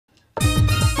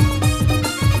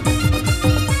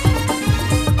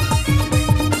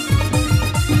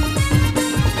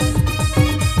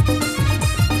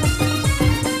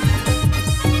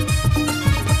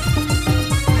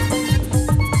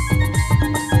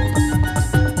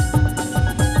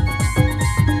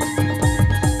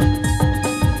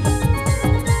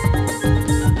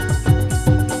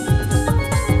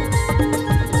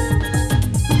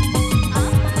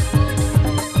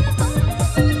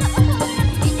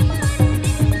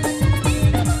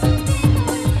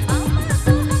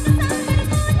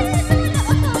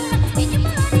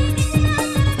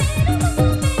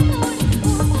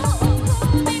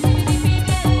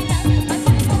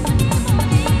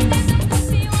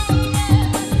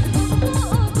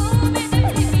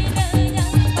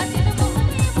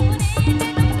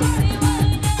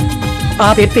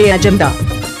आप पे agenda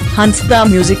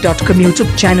hansdamusic.com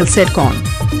YouTube channel set on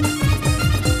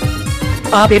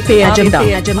आप पे agenda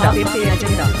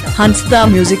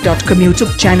hansdamusic.com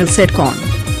YouTube channel set on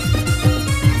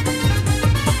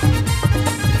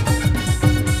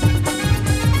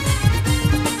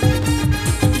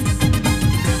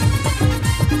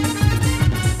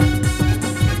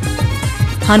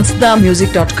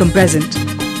hansdamusic.com present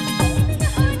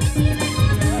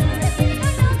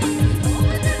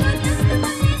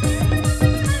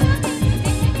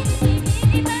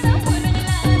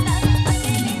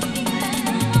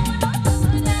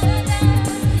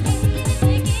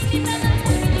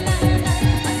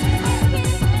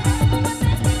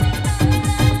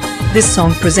This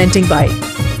song presenting by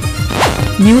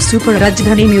New Super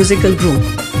Rajdhani Musical Group.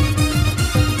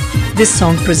 This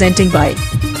song presenting by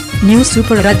New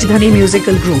Super Rajdhani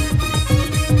Musical Group.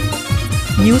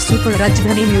 New Super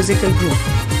Rajdhani Musical Group.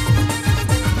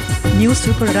 New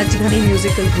Super Rajdhani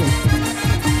Musical Group.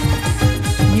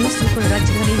 New Super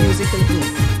Rajdhani Musical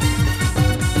Group.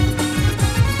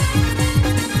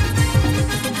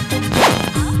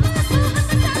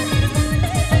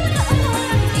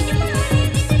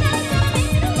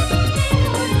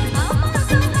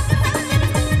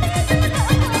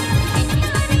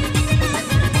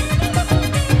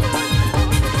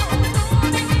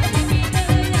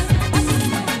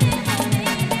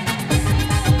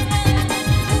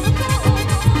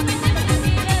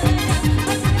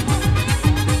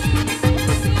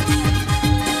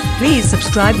 Please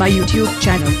subscribe my YouTube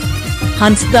channel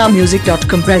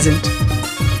hansdamusic.com present.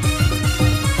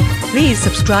 Please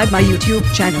subscribe my YouTube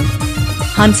channel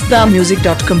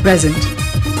hansdamusic.com present.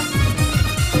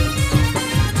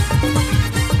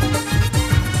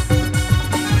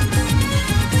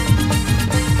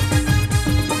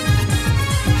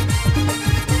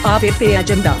 आप पे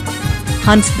agenda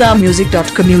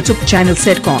hansdamusic.com YouTube channel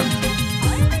set on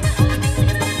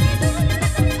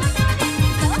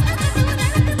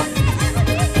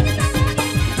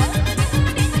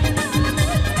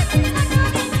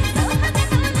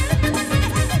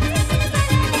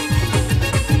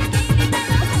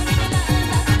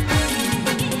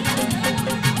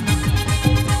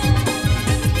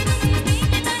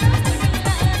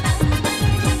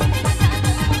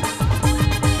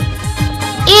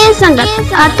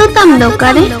संगत अतुतम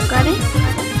लोकरे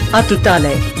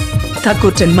अतुतालय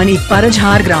थकुटन मणि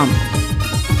परझार gram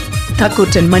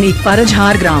थकुटन मणि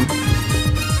परझार gram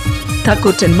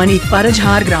थकुटन मणि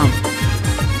परझार gram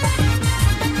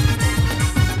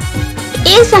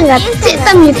ए संगत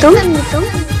चेतम तुम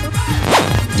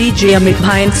DJ Amit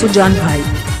भाई सुजान भाई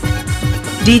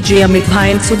DJ Amit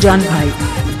भाई सुजान भाई